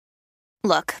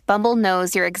Look, Bumble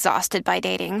knows you're exhausted by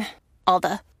dating. All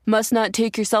the must not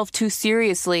take yourself too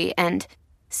seriously and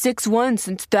 6'1"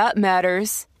 since that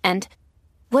matters. And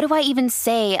what do I even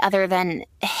say other than,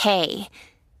 hey?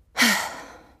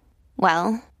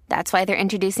 Well, that's why they're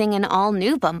introducing an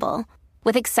all-new Bumble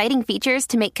with exciting features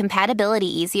to make compatibility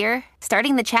easier,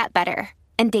 starting the chat better,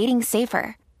 and dating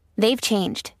safer. They've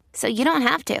changed, so you don't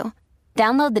have to.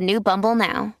 Download the new Bumble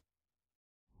now.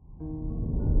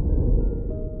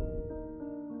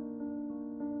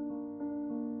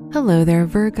 Hello there,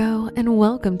 Virgo, and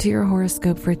welcome to your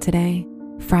horoscope for today,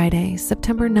 Friday,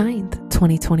 September 9th,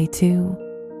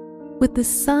 2022. With the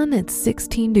sun at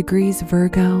 16 degrees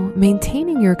Virgo,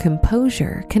 maintaining your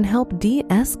composure can help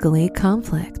de-escalate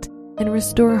conflict and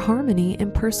restore harmony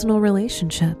in personal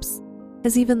relationships,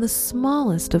 as even the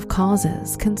smallest of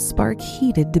causes can spark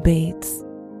heated debates.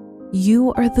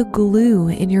 You are the glue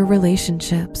in your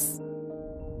relationships.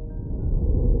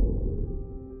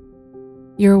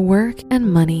 Your work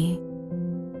and money.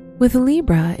 With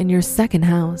Libra in your second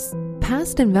house,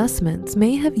 past investments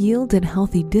may have yielded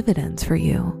healthy dividends for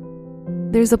you.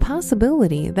 There's a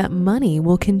possibility that money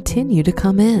will continue to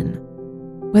come in.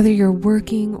 Whether you're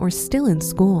working or still in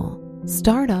school,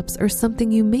 startups are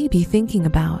something you may be thinking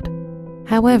about.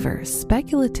 However,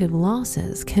 speculative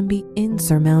losses can be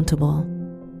insurmountable.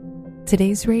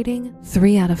 Today's rating,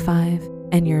 3 out of 5,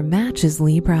 and your match is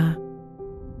Libra.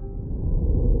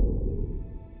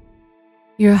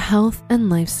 Your health and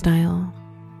lifestyle.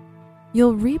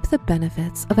 You'll reap the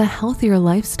benefits of a healthier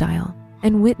lifestyle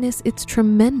and witness its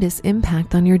tremendous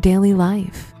impact on your daily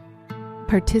life.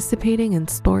 Participating in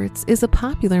sports is a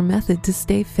popular method to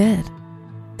stay fit.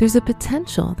 There's a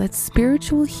potential that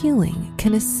spiritual healing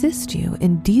can assist you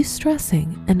in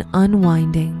de-stressing and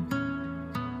unwinding.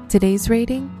 Today's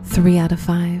rating, 3 out of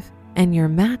 5, and your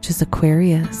match is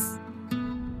Aquarius.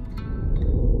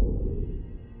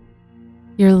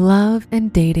 Your love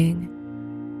and dating.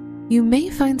 You may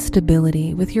find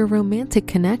stability with your romantic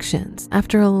connections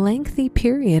after a lengthy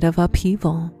period of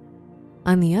upheaval.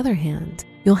 On the other hand,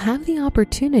 you'll have the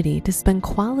opportunity to spend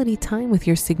quality time with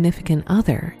your significant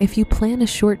other if you plan a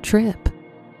short trip.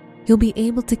 You'll be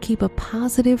able to keep a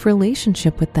positive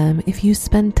relationship with them if you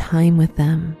spend time with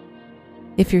them.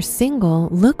 If you're single,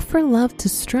 look for love to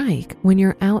strike when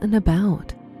you're out and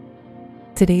about.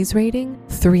 Today's rating,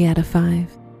 3 out of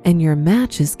 5. And your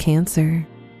match is Cancer.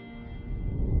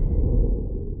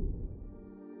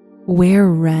 Wear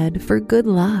red for good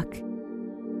luck.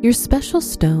 Your special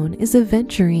stone is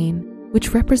aventurine,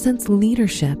 which represents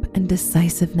leadership and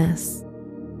decisiveness.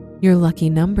 Your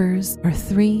lucky numbers are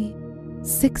 3,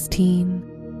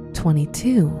 16,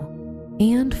 22,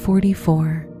 and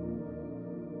 44.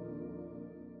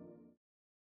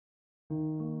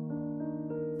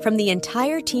 From the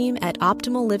entire team at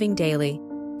Optimal Living Daily,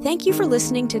 thank you for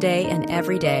listening today and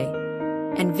every day.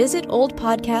 And visit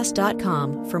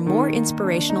oldpodcast.com for more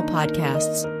inspirational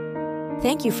podcasts.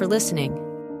 Thank you for listening.